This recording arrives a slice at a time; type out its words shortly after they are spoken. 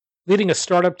Leading a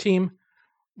startup team,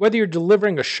 whether you're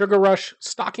delivering a sugar rush,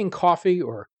 stocking coffee,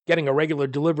 or getting a regular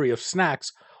delivery of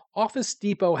snacks, Office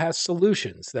Depot has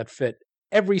solutions that fit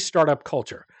every startup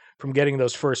culture, from getting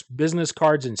those first business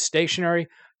cards and stationery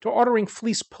to ordering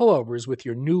fleece pullovers with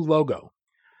your new logo.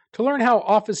 To learn how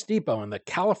Office Depot and the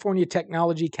California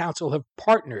Technology Council have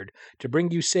partnered to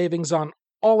bring you savings on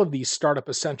all of these startup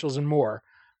essentials and more,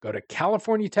 go to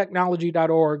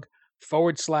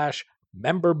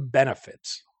californiatechnology.org/member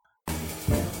benefits.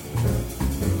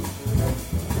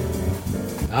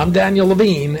 I'm Daniel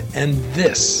Levine, and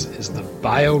this is the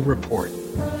Bio Report.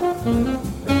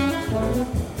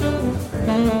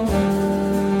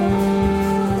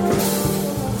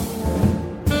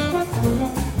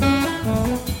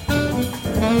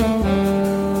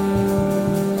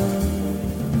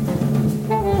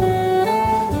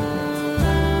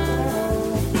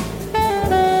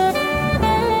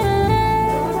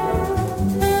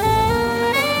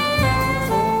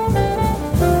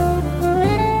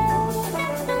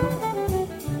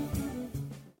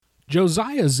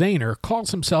 Josiah Zahner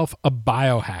calls himself a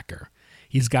biohacker.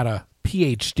 He's got a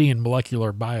PhD in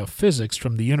molecular biophysics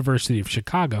from the University of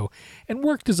Chicago and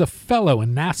worked as a fellow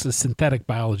in NASA's synthetic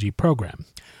biology program.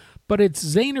 But it's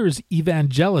Zahner's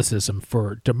evangelicism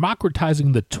for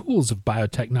democratizing the tools of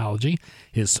biotechnology,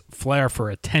 his flair for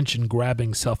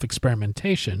attention-grabbing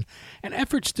self-experimentation, and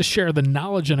efforts to share the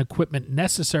knowledge and equipment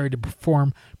necessary to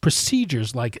perform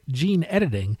procedures like gene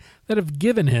editing that have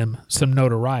given him some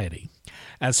notoriety.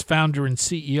 As founder and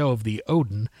CEO of the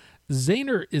Odin,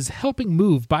 Zahner is helping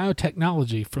move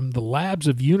biotechnology from the labs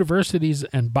of universities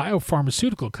and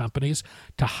biopharmaceutical companies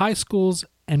to high schools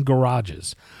and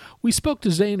garages. We spoke to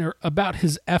Zahner about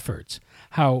his efforts,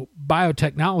 how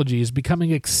biotechnology is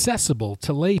becoming accessible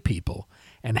to lay people,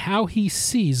 and how he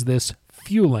sees this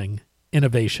fueling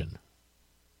innovation.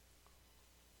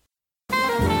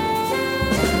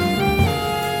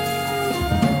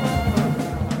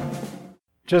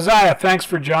 Josiah, thanks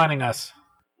for joining us.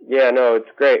 Yeah, no,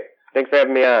 it's great. Thanks for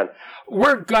having me on.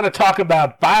 We're going to talk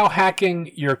about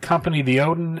biohacking, your company, the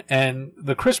Odin, and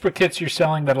the CRISPR kits you're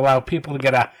selling that allow people to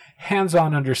get a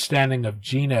hands-on understanding of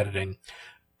gene editing.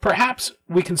 Perhaps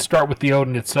we can start with the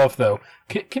Odin itself, though.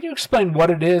 Can you explain what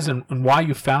it is and why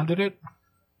you founded it?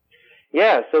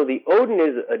 Yeah, so the Odin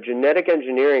is a genetic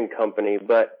engineering company,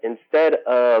 but instead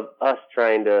of us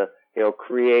trying to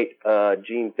create a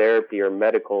gene therapy or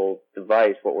medical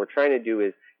device, what we're trying to do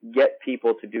is get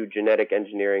people to do genetic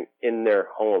engineering in their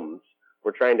homes.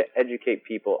 We're trying to educate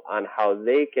people on how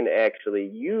they can actually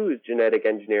use genetic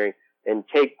engineering and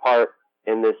take part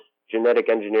in this genetic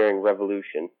engineering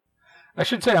revolution. I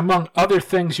should say, among other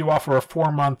things, you offer a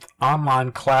 4-month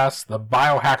online class, the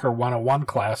Biohacker 101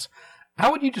 class.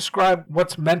 How would you describe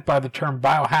what's meant by the term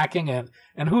biohacking,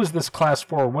 and who is this class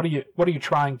for? What are you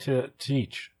trying to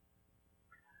teach?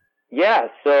 Yeah,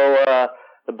 so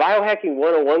the Biohacking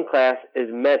 101 class is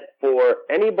meant for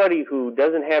anybody who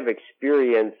doesn't have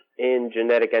experience in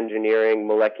genetic engineering,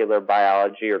 molecular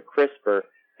biology, or CRISPR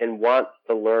and wants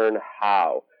to learn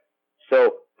how.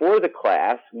 So for the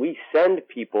class, we send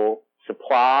people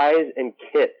supplies and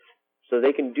kits so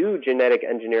they can do genetic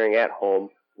engineering at home,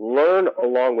 learn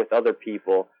along with other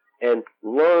people, and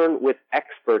learn with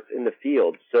experts in the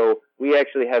field. So we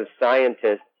actually have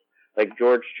scientists like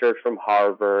George Church from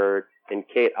Harvard and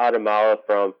Kate Adamala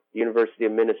from the University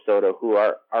of Minnesota who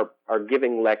are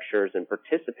giving lectures and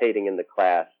participating in the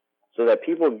class so that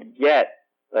people get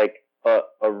like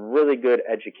a really good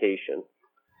education.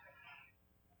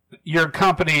 Your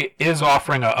company is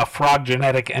offering a frog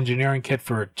genetic engineering kit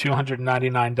for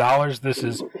 $299. This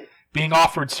is being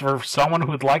offered for someone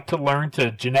who would like to learn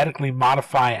to genetically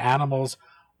modify animals.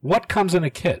 What comes in a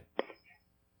kit?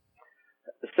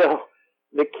 So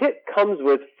the kit comes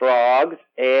with frogs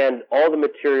and all the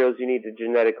materials you need to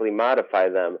genetically modify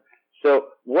them. So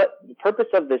what the purpose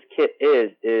of this kit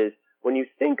is when you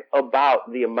think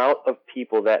about the amount of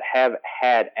people that have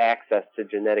had access to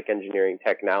genetic engineering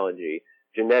technology,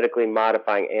 genetically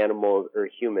modifying animals or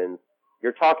humans,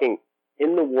 you're talking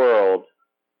in the world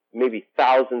maybe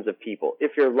thousands of people.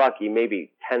 If you're lucky,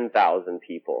 maybe 10,000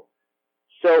 people.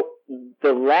 So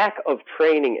the lack of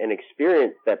training and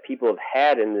experience that people have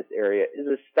had in this area is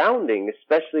astounding,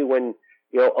 especially when,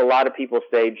 a lot of people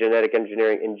say genetic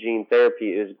engineering and gene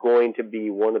therapy is going to be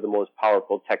one of the most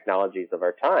powerful technologies of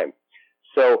our time.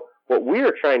 So what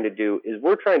we're trying to do is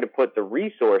we're trying to put the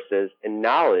resources and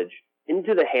knowledge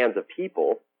into the hands of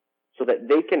people so that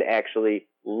they can actually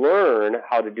learn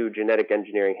how to do genetic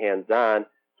engineering hands-on,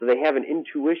 so they have an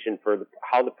intuition for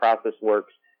how the process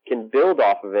works, can build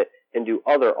off of it, and do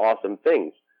other awesome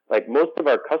things. Like most of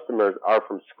our customers are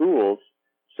from schools,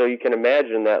 So you can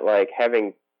imagine that like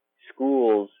having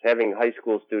high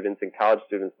school students and college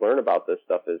students learn about this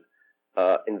stuff is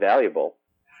invaluable.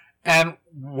 And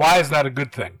why is that a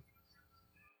good thing?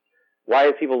 Why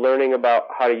are people learning about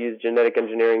how to use genetic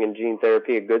engineering and gene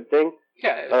therapy a good thing?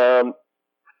 Yeah.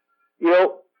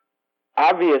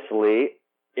 Obviously,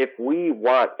 if we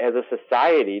want as a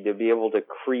society to be able to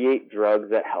create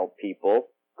drugs that help people,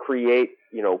 create,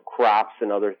 crops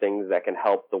and other things that can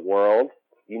help the world,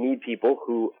 you need people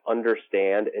who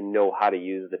understand and know how to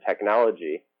use the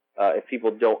technology. If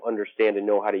people don't understand and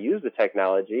know how to use the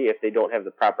technology, if they don't have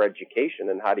the proper education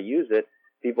on how to use it,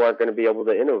 people aren't going to be able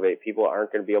to innovate. People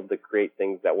aren't going to be able to create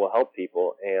things that will help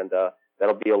people, and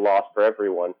that'll be a loss for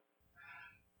everyone.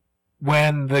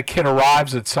 When the kit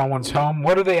arrives at someone's home,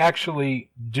 what do they actually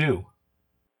do?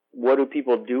 What do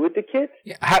people do with the kit?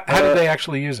 Yeah, how do they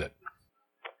actually use it?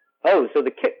 Oh, so the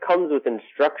kit comes with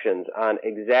instructions on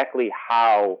exactly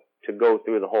how to go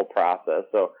through the whole process.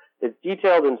 So it's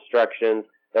detailed instructions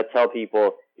that tell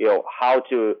people, how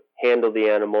to handle the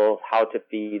animals, how to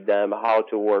feed them, how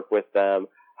to work with them,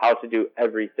 how to do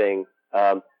everything.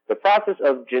 The process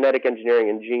of genetic engineering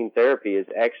and gene therapy is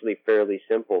actually fairly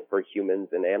simple for humans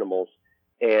and animals,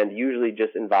 and usually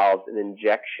just involves an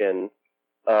injection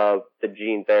of the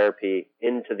gene therapy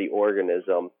into the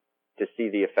organism to see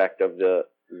the effect of the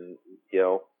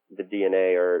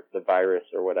DNA or the virus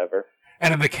or whatever.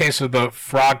 And in the case of the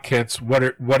frog kits,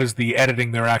 what is the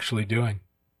editing they're actually doing?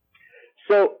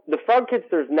 So the frog kits,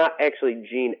 there's not actually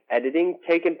gene editing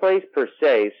taking place per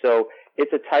se. So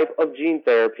it's a type of gene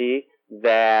therapy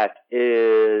that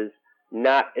is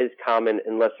not as common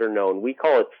and lesser known. We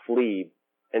call it FLEEB,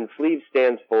 and FLEEB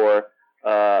stands for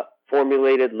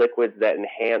formulated liquids that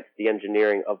enhance the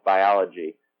engineering of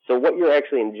biology. So what you're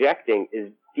actually injecting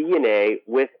is DNA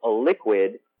with a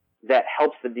liquid that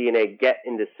helps the DNA get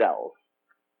into cells.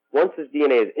 Once this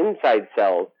DNA is inside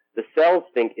cells, the cells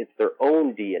think it's their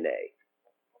own DNA,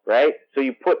 right? So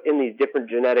you put in these different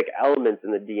genetic elements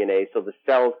in the DNA so the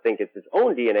cells think it's its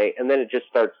own DNA, and then it just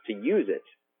starts to use it.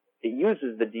 It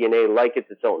uses the DNA like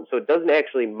it's its own. So it doesn't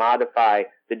actually modify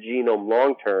the genome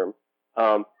long term.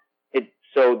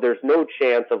 So there's no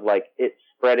chance of like it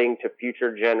spreading to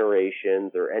future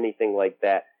generations or anything like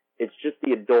that. It's just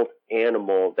the adult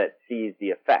animal that sees the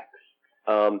effects.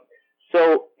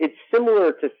 So it's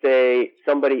similar to, say,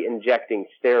 somebody injecting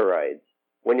steroids.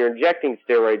 When you're injecting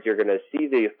steroids, you're going to see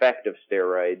the effect of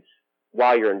steroids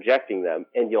while you're injecting them,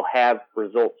 and you'll have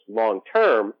results long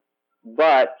term.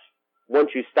 But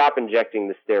once you stop injecting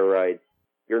the steroids,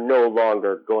 you're no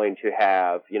longer going to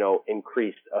have,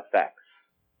 increased effects.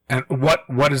 And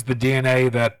what is the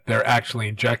DNA that they're actually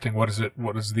injecting? What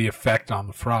is the effect on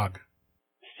the frog?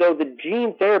 So the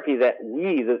gene therapy that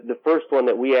the first one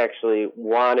that we actually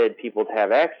wanted people to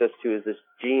have access to is this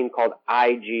gene called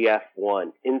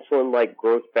IGF-1, insulin-like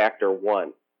growth factor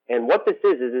 1. And what this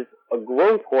is it's a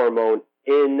growth hormone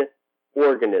in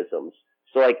organisms.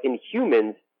 So like in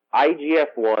humans,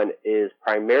 IGF-1 is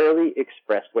primarily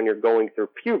expressed when you're going through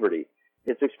puberty.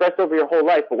 It's expressed over your whole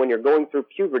life, but when you're going through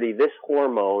puberty, this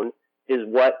hormone is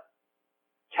what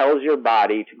tells your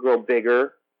body to grow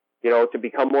bigger, to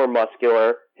become more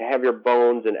muscular, to have your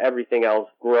bones and everything else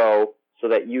grow so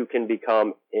that you can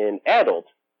become an adult.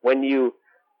 When you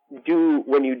do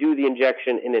the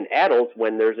injection in an adult,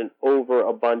 when there's an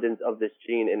overabundance of this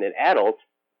gene in an adult,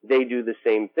 they do the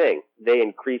same thing. They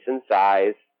increase in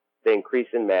size, they increase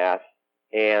in mass,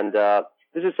 and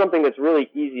this is something that's really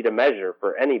easy to measure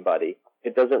for anybody.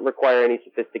 It doesn't require any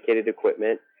sophisticated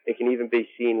equipment. It can even be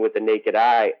seen with the naked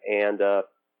eye, and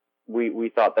we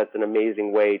thought that's an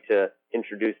amazing way to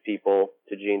introduce people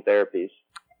to gene therapies.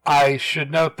 I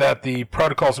should note that the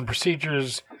protocols and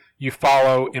procedures you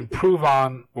follow improve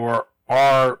on or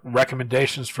are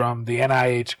recommendations from the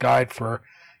NIH Guide for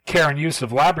Care and Use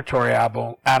of Laboratory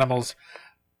Animals.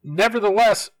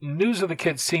 Nevertheless, news of the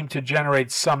kit seemed to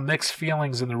generate some mixed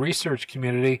feelings in the research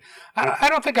community. I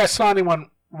don't think I saw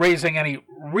anyone raising any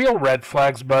real red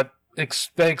flags, but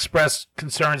they expressed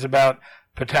concerns about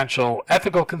potential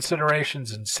ethical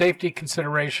considerations and safety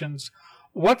considerations.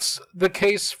 What's the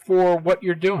case for what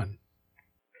you're doing?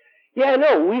 Yeah,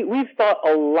 no, we've thought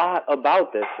a lot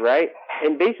about this, right?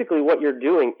 And basically what you're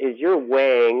doing is you're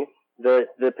weighing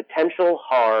the potential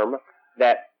harm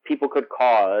that people could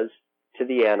cause to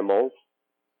the animals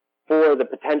for the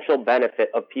potential benefit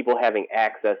of people having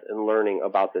access and learning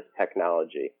about this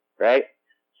technology, right?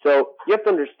 So you have to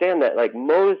understand that like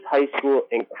most high school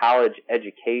and college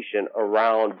education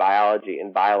around biology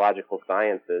and biological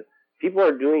sciences, people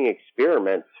are doing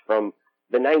experiments from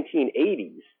the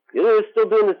 1980s. They're still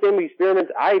doing the same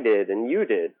experiments I did and you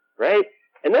did, right?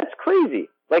 And that's crazy.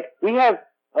 Like we have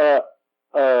a,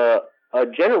 a, a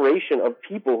generation of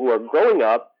people who are growing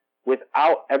up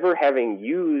without ever having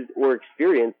used or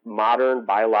experienced modern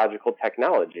biological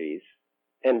technologies.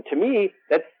 And to me,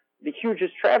 that's the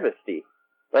hugest travesty.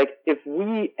 Like, if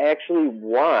we actually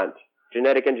want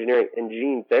genetic engineering and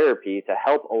gene therapy to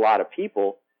help a lot of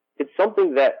people, it's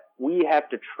something that we have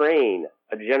to train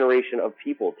a generation of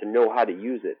people to know how to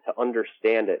use it, to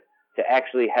understand it, to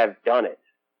actually have done it.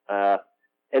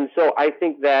 And so I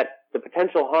think that the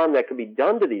potential harm that could be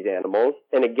done to these animals,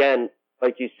 and again,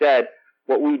 like you said,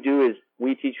 what we do is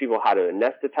we teach people how to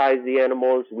anesthetize the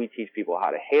animals, we teach people how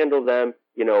to handle them,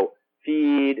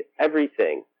 feed,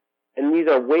 everything. And these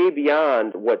are way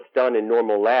beyond what's done in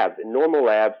normal labs. In normal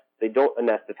labs, they don't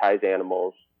anesthetize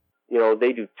animals.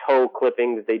 They do toe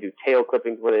clippings, they do tail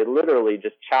clippings, where they literally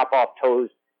just chop off toes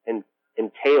and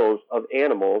tails of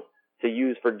animals to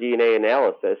use for DNA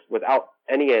analysis without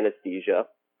any anesthesia.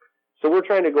 So we're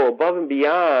trying to go above and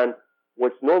beyond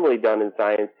what's normally done in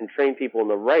science and train people in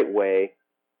the right way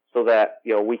so that,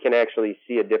 we can actually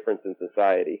see a difference in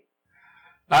society.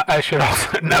 I should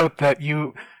also note that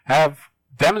you have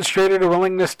demonstrated a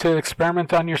willingness to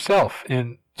experiment on yourself.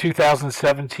 In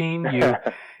 2017, you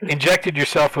injected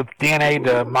yourself with DNA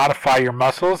to modify your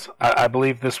muscles. I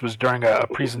believe this was during a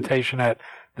presentation at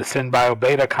the SynBio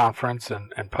Beta conference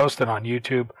and posted on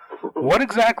YouTube. What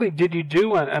exactly did you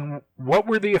do, and what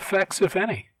were the effects, if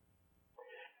any?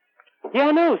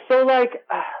 Yeah, no. So,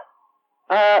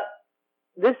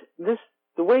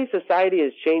 the way society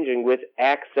is changing with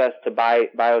access to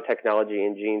biotechnology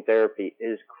and gene therapy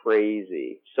is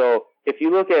crazy. So, if you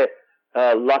look at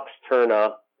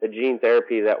Luxturna, the gene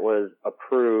therapy that was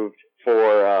approved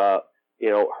for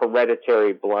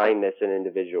hereditary blindness in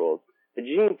individuals, the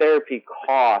gene therapy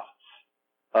costs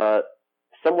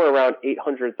somewhere around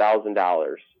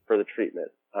 $800,000 for the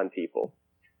treatment on people.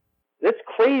 That's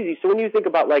crazy. So when you think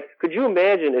about, could you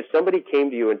imagine if somebody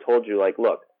came to you and told you,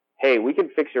 look, hey, we can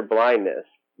fix your blindness,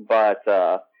 but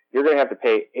you're going to have to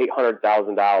pay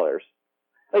 $800,000.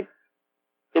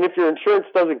 And if your insurance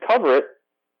doesn't cover it,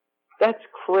 that's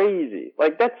crazy.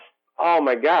 Oh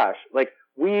my gosh.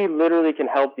 We literally can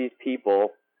help these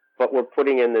people, but we're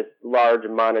putting in this large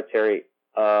monetary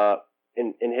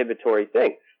inhibitory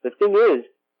thing. The thing is,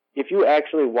 if you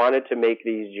actually wanted to make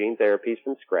these gene therapies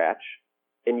from scratch,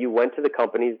 and you went to the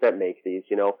companies that make these,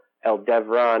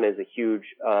 Aldevron is a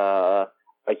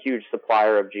huge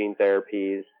supplier of gene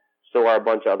therapies. So are a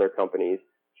bunch of other companies.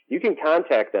 You can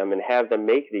contact them and have them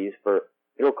make these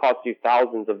it'll cost you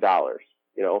thousands of dollars,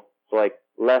 so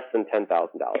less than $10,000,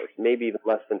 maybe even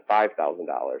less than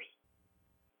 $5,000.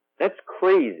 That's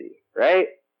crazy, right?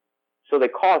 So they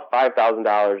cost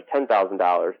 $5,000,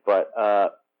 $10,000, but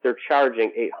they're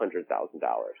charging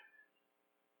 $800,000.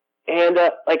 And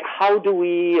how do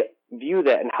we view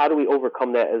that, and how do we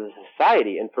overcome that as a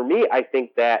society? And for me, I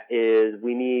think that is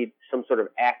we need some sort of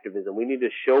activism. We need to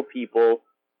show people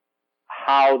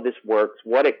how this works,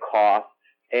 what it costs,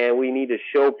 and we need to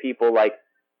show people,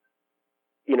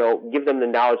 give them the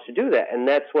knowledge to do that. And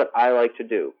that's what I like to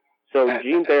do. So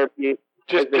gene therapy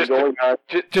has been going on.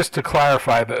 Just to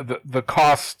clarify, the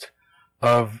cost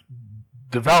of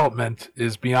development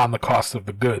is beyond the cost of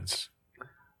the goods.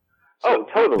 So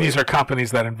totally. These are companies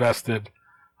that invested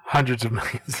hundreds of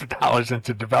millions of dollars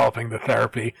into developing the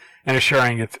therapy and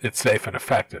assuring it's safe and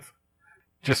effective.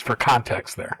 Just for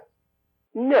context there.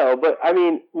 No, but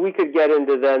we could get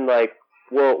into then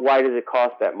why does it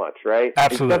cost that much, right?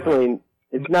 Absolutely.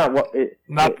 It's not what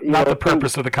not the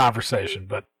purpose of the conversation,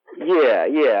 but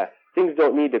yeah, things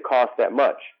don't need to cost that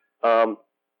much.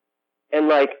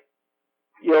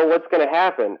 What's going to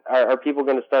happen? Are people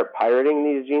going to start pirating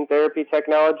these gene therapy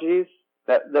technologies?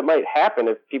 That might happen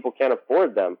if people can't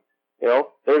afford them.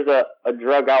 There's a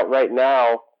drug out right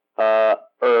now,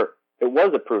 or it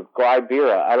was approved,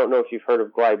 Glybera. I don't know if you've heard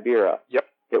of Glybera. Yep.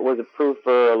 It was approved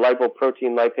for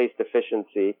lipoprotein lipase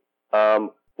deficiency,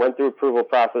 went through approval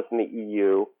process in the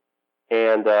EU,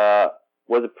 and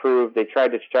was approved. They tried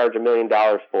to charge $1 million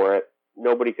for it.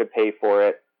 Nobody could pay for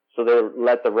it, so they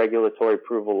let the regulatory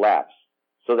approval lapse.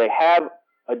 So they have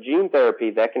a gene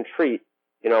therapy that can treat,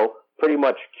 pretty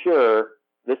much cure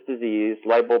this disease,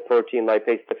 lipoprotein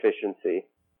lipase deficiency,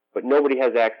 but nobody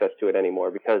has access to it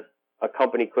anymore because a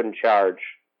company couldn't charge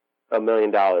 $1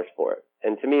 million for it.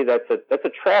 And to me, that's a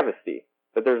travesty.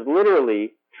 That there's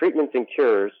literally treatments and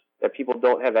cures that people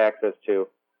don't have access to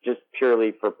just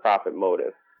purely for profit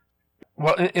motive.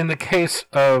 Well, in the case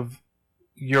of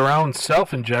your own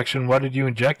self-injection, what did you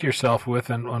inject yourself with,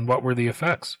 and what were the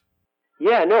effects?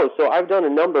 Yeah, no. So I've done a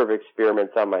number of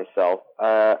experiments on myself.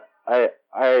 I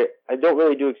don't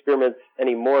really do experiments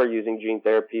anymore using gene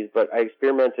therapies, but I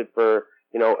experimented for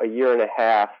a year and a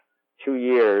half, 2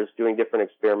 years doing different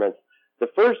experiments. The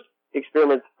first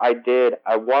experiments I did,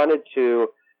 I wanted to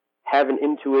have an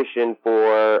intuition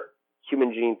for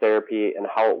human gene therapy and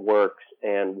how it works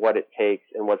and what it takes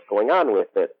and what's going on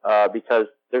with it, because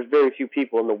there's very few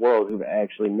people in the world who've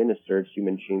actually administered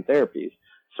human gene therapies.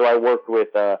 So I worked with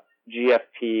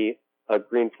GFP, a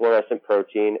green fluorescent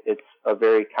protein. It's a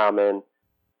very common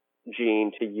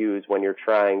gene to use when you're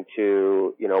trying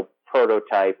to,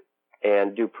 prototype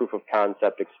and do proof of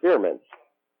concept experiments.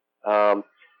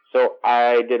 So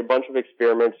I did a bunch of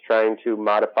experiments trying to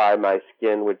modify my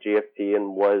skin with GFP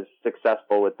and was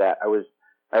successful with that. I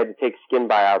had to take skin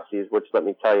biopsies, which, let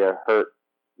me tell you, hurt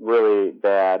really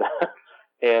bad.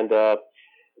 And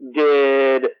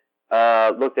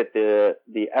looked at the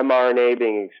mRNA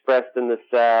being expressed in the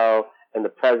cell and the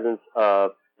presence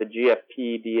of the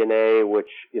GFP DNA,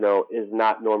 which, is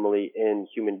not normally in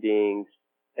human beings,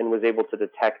 and was able to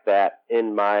detect that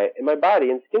in my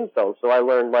body and skin cells. So I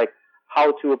learned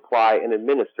how to apply and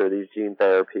administer these gene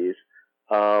therapies.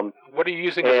 What are you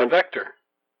using as a vector?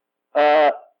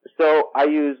 So I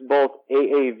use both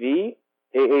AAV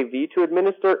to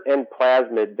administer, and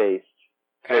plasmid-based,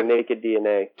 so naked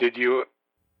DNA. Did you?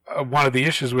 One of the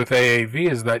issues with AAV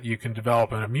is that you can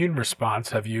develop an immune response.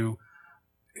 Have you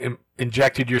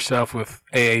injected yourself with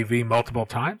AAV multiple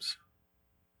times?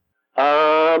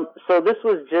 So this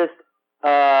was just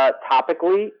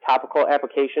topical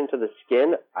application to the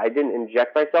skin. I didn't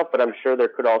inject myself, but I'm sure there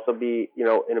could also be,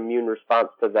 an immune response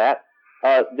to that.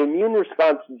 The immune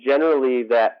response generally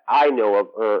that I know of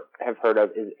or have heard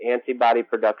of is antibody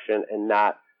production, and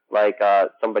not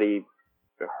somebody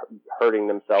hurting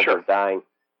themselves or dying.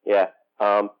 Yeah.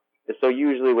 So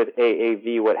usually with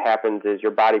AAV, what happens is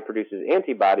your body produces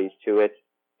antibodies to it,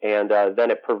 and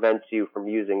then it prevents you from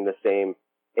using the same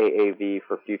AAV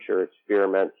for future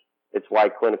experiments. It's why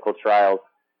clinical trials,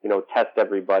 test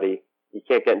everybody. You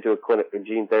can't get into a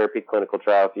gene therapy clinical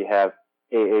trial if you have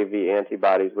AAV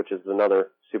antibodies, which is another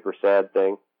super sad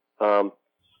thing. But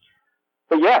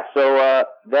yeah, so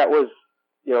that was,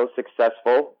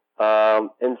 successful.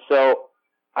 And so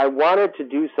I wanted to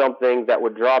do something that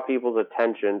would draw people's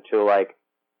attention to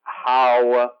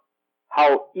how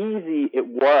easy it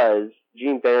was,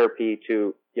 gene therapy,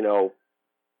 to,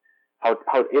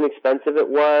 how inexpensive it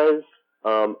was,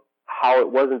 how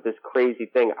it wasn't this crazy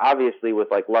thing. Obviously, with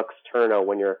Luxturna,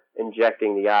 when you're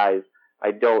injecting the eyes,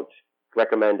 I don't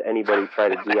recommend anybody try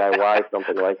to DIY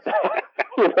something like that.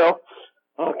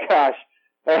 Oh gosh,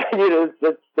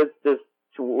 that's just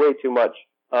way too much.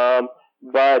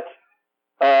 But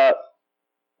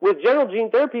with general gene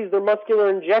therapies, they're muscular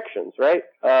injections, right?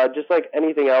 Just like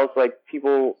anything else,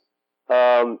 people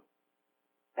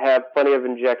have plenty of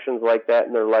injections like that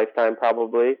in their lifetime,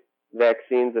 probably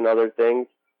vaccines and other things.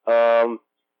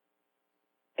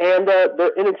 And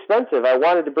they're inexpensive. I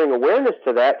wanted to bring awareness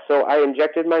to that, so I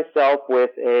injected myself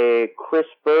with a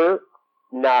CRISPR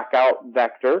knockout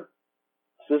vector.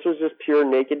 So this was just pure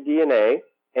naked DNA,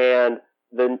 and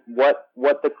what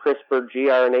the CRISPR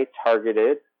gRNA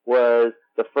targeted was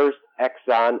the first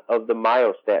exon of the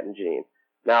myostatin gene.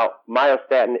 Now,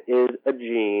 myostatin is a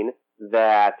gene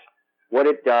that what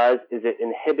it does is it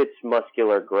inhibits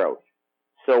muscular growth.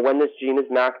 So when this gene is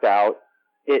knocked out,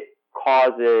 it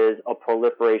causes a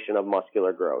proliferation of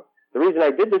muscular growth. The reason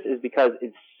I did this is because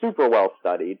it's super well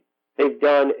studied. They've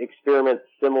done experiments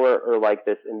similar or like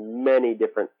this in many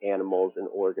different animals and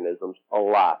organisms, a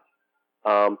lot.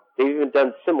 They've even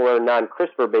done similar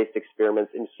non-CRISPR based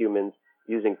experiments in humans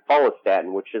using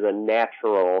follistatin, which is a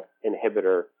natural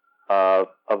inhibitor of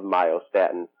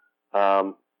myostatin.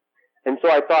 And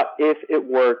so I thought if it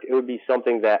worked, it would be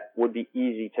something that would be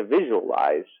easy to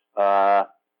visualize.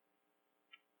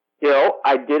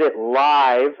 I did it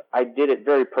live. I did it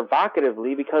very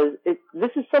provocatively because this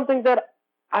is something that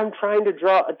I'm trying to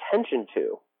draw attention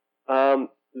to.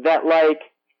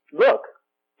 Look,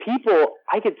 people,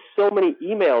 I get so many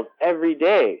emails every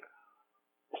day.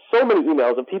 So many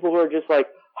emails of people who are just like,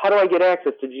 how do I get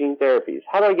access to gene therapies?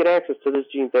 How do I get access to this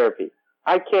gene therapy?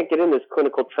 I can't get in this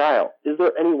clinical trial. Is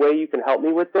there any way you can help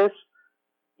me with this?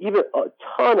 Even a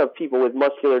ton of people with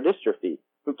muscular dystrophy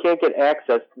who can't get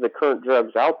access to the current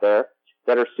drugs out there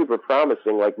that are super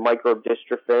promising, like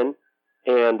microdystrophin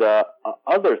and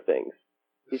other things.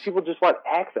 These people just want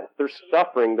access. They're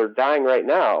suffering. They're dying right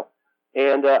now.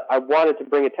 And I wanted to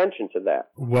bring attention to that.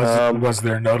 Was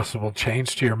there a noticeable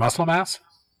change to your muscle mass?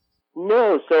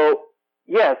 No. So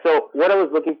what I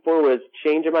was looking for was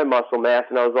change in my muscle mass,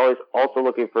 and I was always also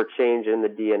looking for change in the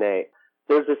DNA.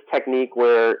 There's this technique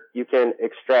where you can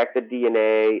extract the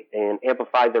DNA and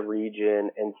amplify the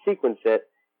region and sequence it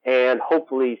and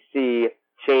hopefully see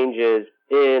changes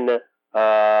in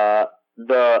the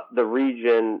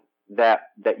region that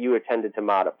you intended to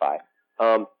modify.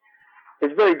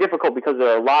 It's very difficult because there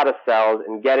are a lot of cells,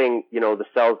 and getting the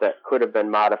cells that could have been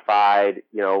modified.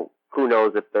 Who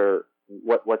knows if they're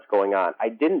what's going on. I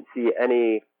didn't see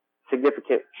any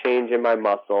significant change in my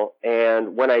muscle,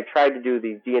 and when I tried to do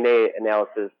these DNA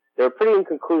analysis, they were pretty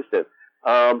inconclusive.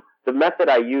 The method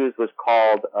I used was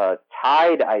called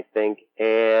TIDE, I think,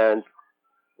 and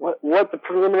what the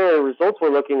preliminary results were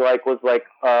looking like was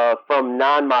from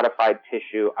non-modified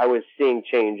tissue, I was seeing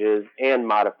changes and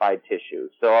modified tissue.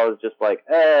 So I was just like,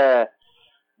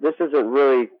 this isn't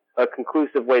really a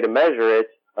conclusive way to measure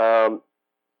it.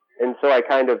 And so I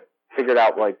kind of figured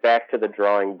out, back to the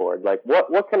drawing board.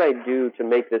 What can I do to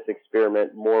make this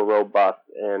experiment more robust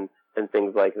and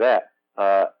things like that?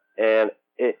 And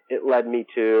it led me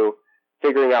to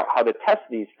figuring out how to test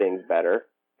these things better.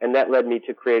 And that led me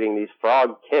to creating these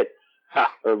frog kits,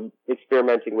 or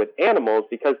experimenting with animals,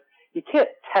 because you can't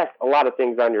test a lot of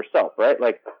things on yourself, right?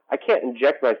 I can't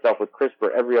inject myself with CRISPR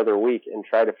every other week and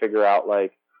try to figure out,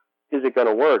 is it going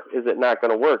to work? Is it not going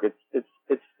to work?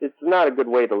 It's not a good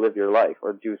way to live your life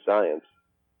or do science.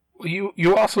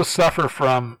 You also suffer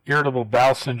from irritable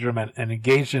bowel syndrome and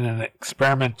engaged in an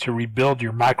experiment to rebuild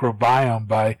your microbiome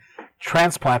by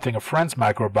transplanting a friend's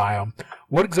microbiome.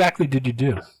 What exactly did you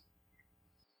do?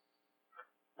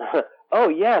 Oh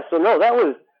yeah, so no, that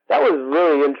was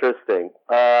really interesting.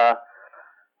 That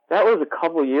was a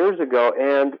couple years ago,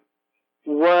 and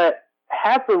what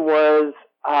happened was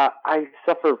I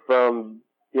suffered from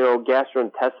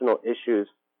gastrointestinal issues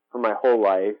for my whole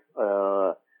life,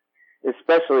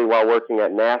 especially while working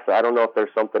at NASA. I don't know if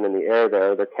there's something in the air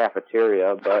there, the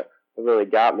cafeteria, but it really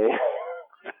got me.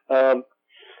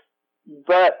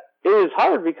 But it was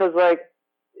hard because I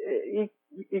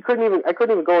couldn't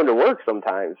even go into work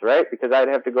sometimes, right? Because I'd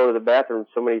have to go to the bathroom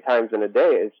so many times in a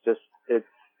day.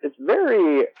 It's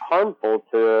very harmful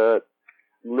to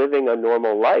living a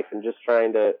normal life and just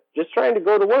trying to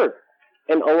go to work.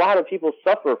 And a lot of people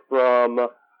suffer from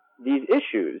these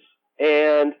issues.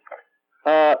 And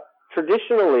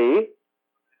traditionally,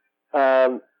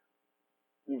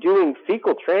 doing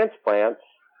fecal transplants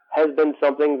has been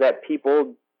something that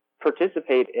people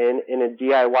participate in a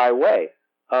DIY way.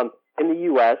 In the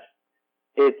U.S.,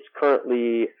 it's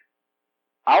currently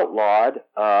outlawed.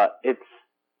 It's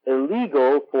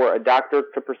illegal for a doctor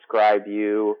to prescribe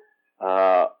you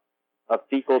a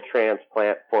fecal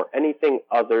transplant for anything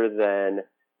other than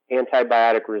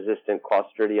antibiotic-resistant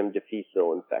Clostridium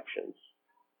difficile infections.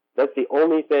 That's the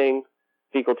only thing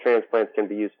fecal transplants can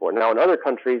be used for. Now, in other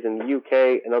countries, in the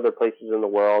UK and other places in the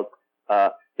world,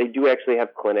 they do actually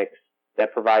have clinics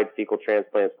that provide fecal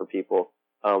transplants for people.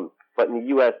 But in the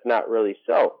U.S., not really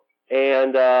so.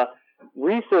 And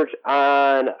research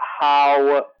on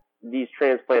how these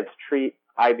transplants treat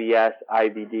IBS,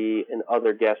 IBD, and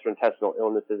other gastrointestinal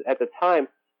illnesses, at the time,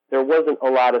 there wasn't a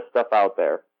lot of stuff out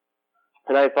there.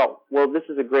 And I thought, well, this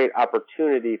is a great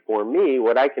opportunity for me.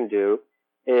 What I can do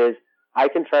is I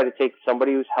can try to take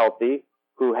somebody who's healthy,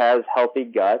 who has healthy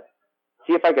gut,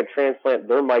 see if I could transplant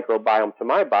their microbiome to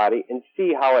my body and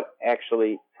see how it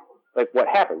actually, what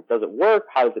happens. Does it work?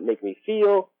 How does it make me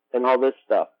feel? And all this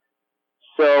stuff.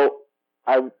 So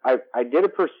I did a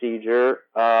procedure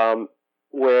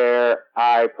where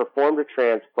I performed a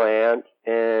transplant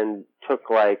and took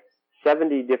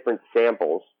 70 different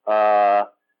samples,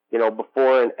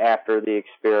 before and after the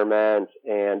experiment,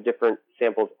 and different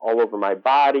samples all over my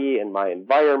body and my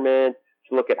environment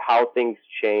to look at how things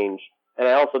changed. And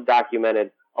I also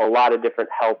documented a lot of different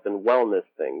health and wellness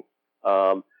things.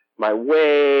 My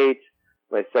weight,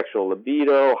 my sexual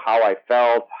libido, how I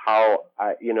felt, how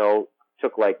I,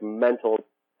 took mental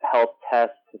health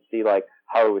tests to see how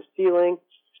I was feeling.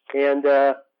 And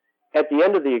at the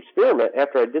end of the experiment,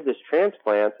 after I did this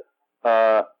transplant,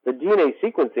 the DNA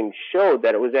sequencing showed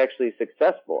that it was actually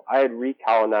successful. I had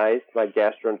recolonized my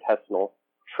gastrointestinal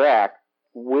tract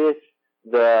with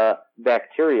the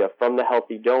bacteria from the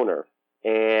healthy donor.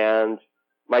 And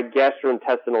my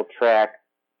gastrointestinal tract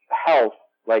health,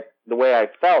 the way I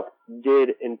felt,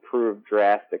 did improve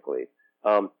drastically.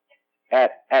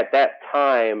 At that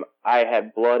time, I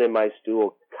had blood in my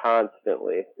stool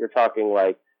constantly. You're talking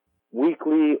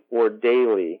weekly or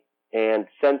daily. And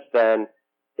since then,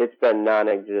 it's been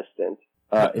non-existent.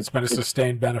 It's been a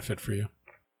sustained benefit for you.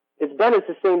 It's been a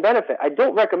sustained benefit. I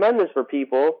don't recommend this for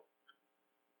people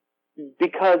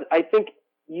because I think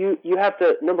you have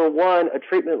to, number one, a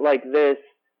treatment like this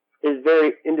is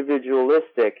very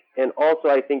individualistic. And also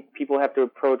I think people have to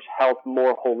approach health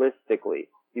more holistically.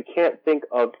 You can't think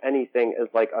of anything as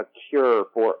a cure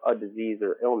for a disease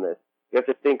or illness. You have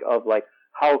to think of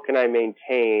how can I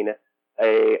maintain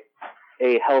a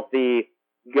healthy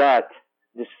gut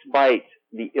despite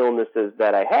the illnesses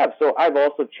that I have. So I've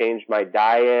also changed my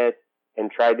diet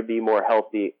and tried to be more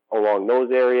healthy along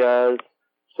those areas.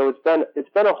 So it's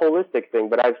been a holistic thing,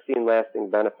 but I've seen lasting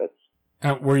benefits.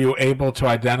 And were you able to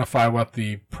identify what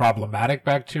the problematic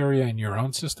bacteria in your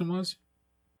own system was?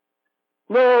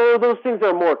 No, those things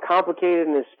are more complicated,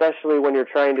 and especially when you're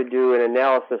trying to do an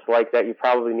analysis like that, you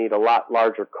probably need a lot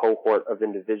larger cohort of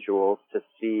individuals to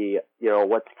see,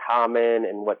 what's common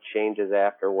and what changes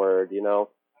afterward,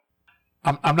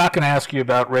 I'm not going to ask you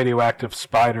about radioactive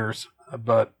spiders,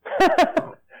 but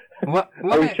are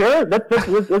you sure? That's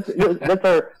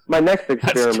my next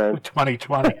experiment. That's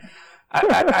 2020.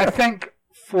 I think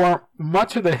for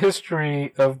much of the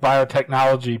history of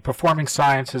biotechnology, performing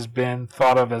science has been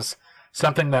thought of as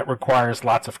something that requires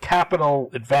lots of capital,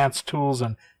 advanced tools,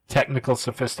 and technical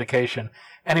sophistication.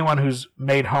 Anyone who's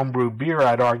made homebrew beer,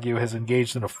 I'd argue, has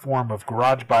engaged in a form of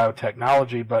garage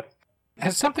biotechnology, but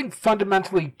has something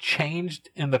fundamentally changed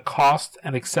in the cost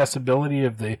and accessibility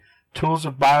of the tools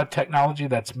of biotechnology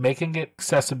that's making it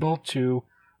accessible to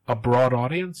a broad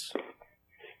audience?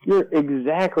 You're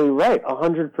exactly right,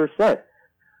 100%.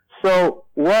 So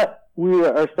what we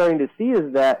are starting to see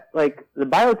is that, like, the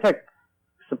biotech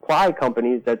supply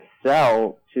companies that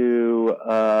sell to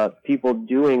people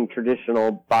doing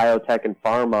traditional biotech and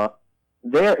pharma,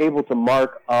 they're able to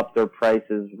mark up their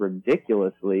prices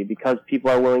ridiculously because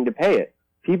people are willing to pay it.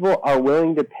 People are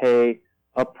willing to pay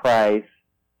a price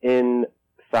in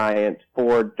science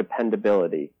for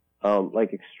dependability,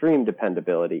 like extreme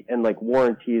dependability and like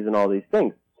warranties and all these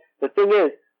things. The thing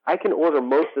is, I can order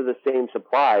most of the same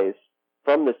supplies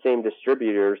from the same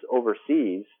distributors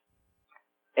overseas,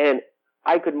 and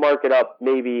I could mark it up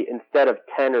maybe instead of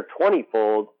 10 or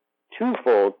 20-fold,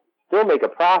 2-fold, still make a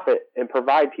profit and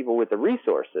provide people with the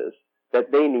resources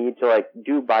that they need to like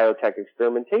do biotech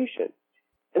experimentation.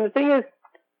 And the thing is,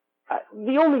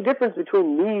 the only difference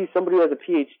between me, somebody who has a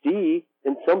PhD,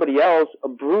 and somebody else, a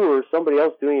brewer, somebody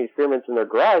else doing experiments in their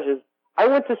garage is I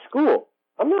went to school.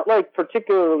 I'm not like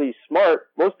particularly smart.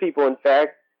 Most people, in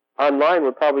fact, online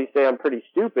would probably say I'm pretty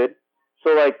stupid.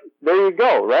 So like, there you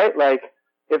go, right? Like,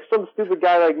 if some stupid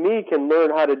guy like me can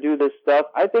learn how to do this stuff,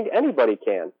 I think anybody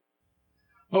can.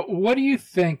 Well, what do you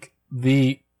think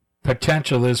the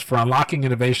potential is for unlocking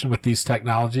innovation with these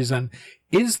technologies? And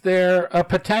is there a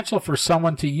potential for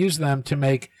someone to use them to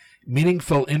make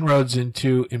meaningful inroads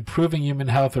into improving human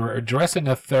health or addressing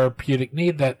a therapeutic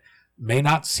need that may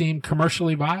not seem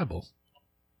commercially viable?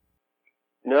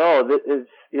 No, that is,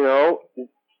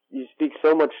 you speak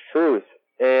so much truth.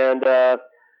 And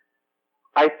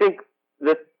I think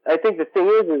the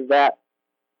thing is that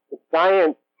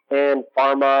science and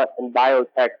pharma and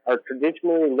biotech are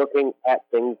traditionally looking at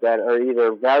things that are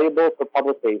either valuable for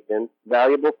publication,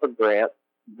 valuable for grants,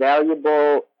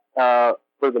 valuable for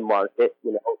the market,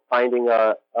 finding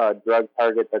a drug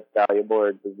target that's valuable or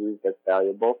a disease that's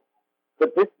valuable.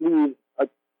 But this leaves a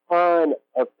ton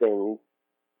of things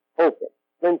open.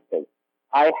 For instance,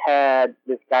 I had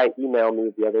this guy email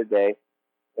me the other day,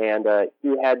 and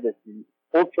he had this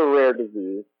ultra rare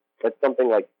disease that something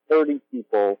like 30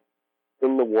 people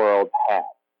in the world have,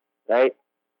 right?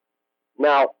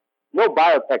 Now, no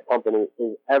biotech company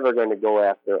is ever going to go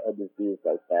after a disease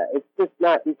like that. It's just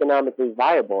not economically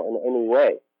viable in any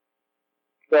way.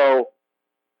 So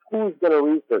who's going to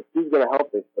research? Who's going to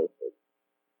help this person?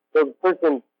 So the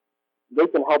person, they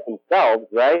can help themselves,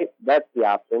 right? That's the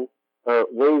option. Or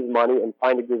raise money and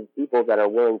find a group of people that are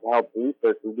willing to help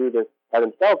research and do this by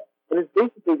themselves. But it's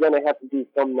basically going to have to be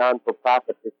some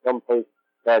non-for-profit or someplace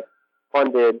that's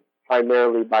funded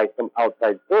primarily by some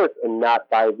outside source and not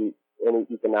by any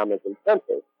economic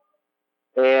incentive.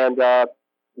 And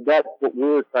that's what we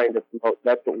were trying to promote.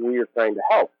 That's what we were trying to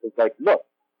help. It's like, look,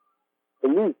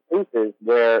 in these cases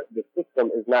where the system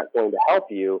is not going to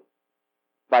help you,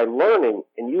 by learning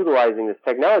and utilizing this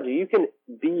technology, you can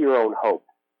be your own hope.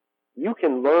 You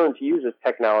can learn to use this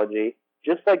technology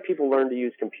just like people learn to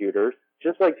use computers,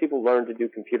 just like people learn to do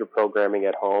computer programming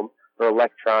at home or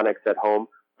electronics at home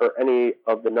or any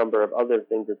of the number of other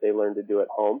things that they learn to do at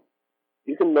home.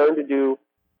 You can learn to do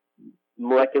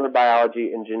molecular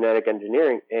biology and genetic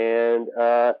engineering, and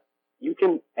you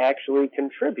can actually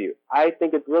contribute. I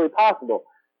think it's really possible.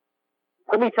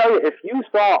 Let me tell you, if you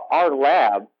saw our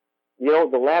lab,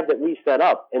 the lab that we set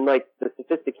up and like the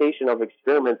sophistication of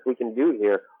experiments we can do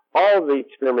here, all of the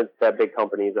experiments that big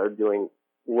companies are doing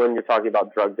when you're talking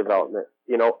about drug development,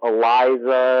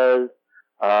 ELISAs,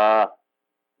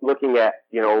 looking at,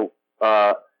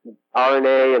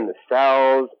 RNA in the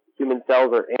cells, human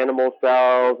cells or animal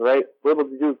cells, right? We're able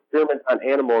to do experiments on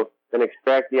animals then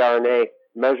extract the RNA,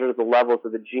 measure the levels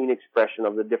of the gene expression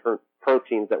of the different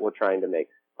proteins that we're trying to make,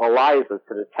 allows us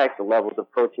to detect the levels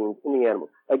of proteins in the animals.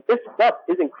 Like, this stuff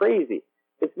isn't crazy.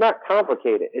 It's not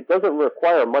complicated. It doesn't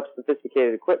require much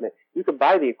sophisticated equipment. You could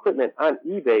buy the equipment on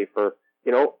eBay for,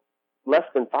 less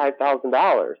than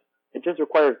 $5,000. It just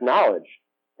requires knowledge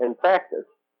and practice.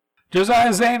 Josiah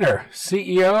Zahner,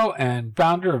 CEO and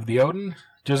founder of The Odin.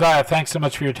 Josiah, thanks so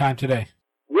much for your time today.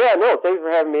 Yeah, no, thanks for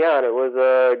having me on. It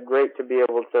was great to be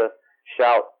able to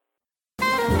shout.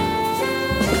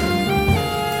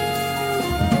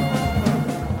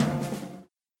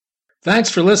 Thanks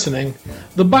for listening.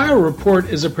 The Bio Report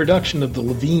is a production of the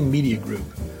Levine Media Group.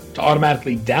 To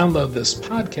automatically download this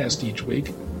podcast each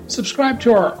week, subscribe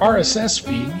to our RSS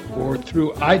feed or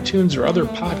through iTunes or other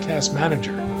podcast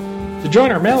manager. To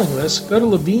join our mailing list, go to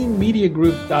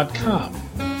levinemediagroup.com.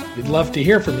 We'd love to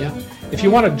hear from you. If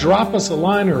you want to drop us a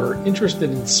line or are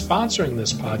interested in sponsoring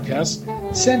this podcast,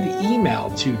 send an email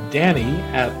to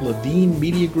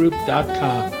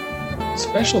danny@levinemediagroup.com.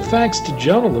 Special thanks to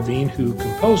Jonah Levine, who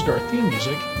composed our theme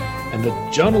music, and the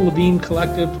Jonah Levine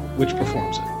Collective, which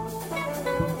performs it.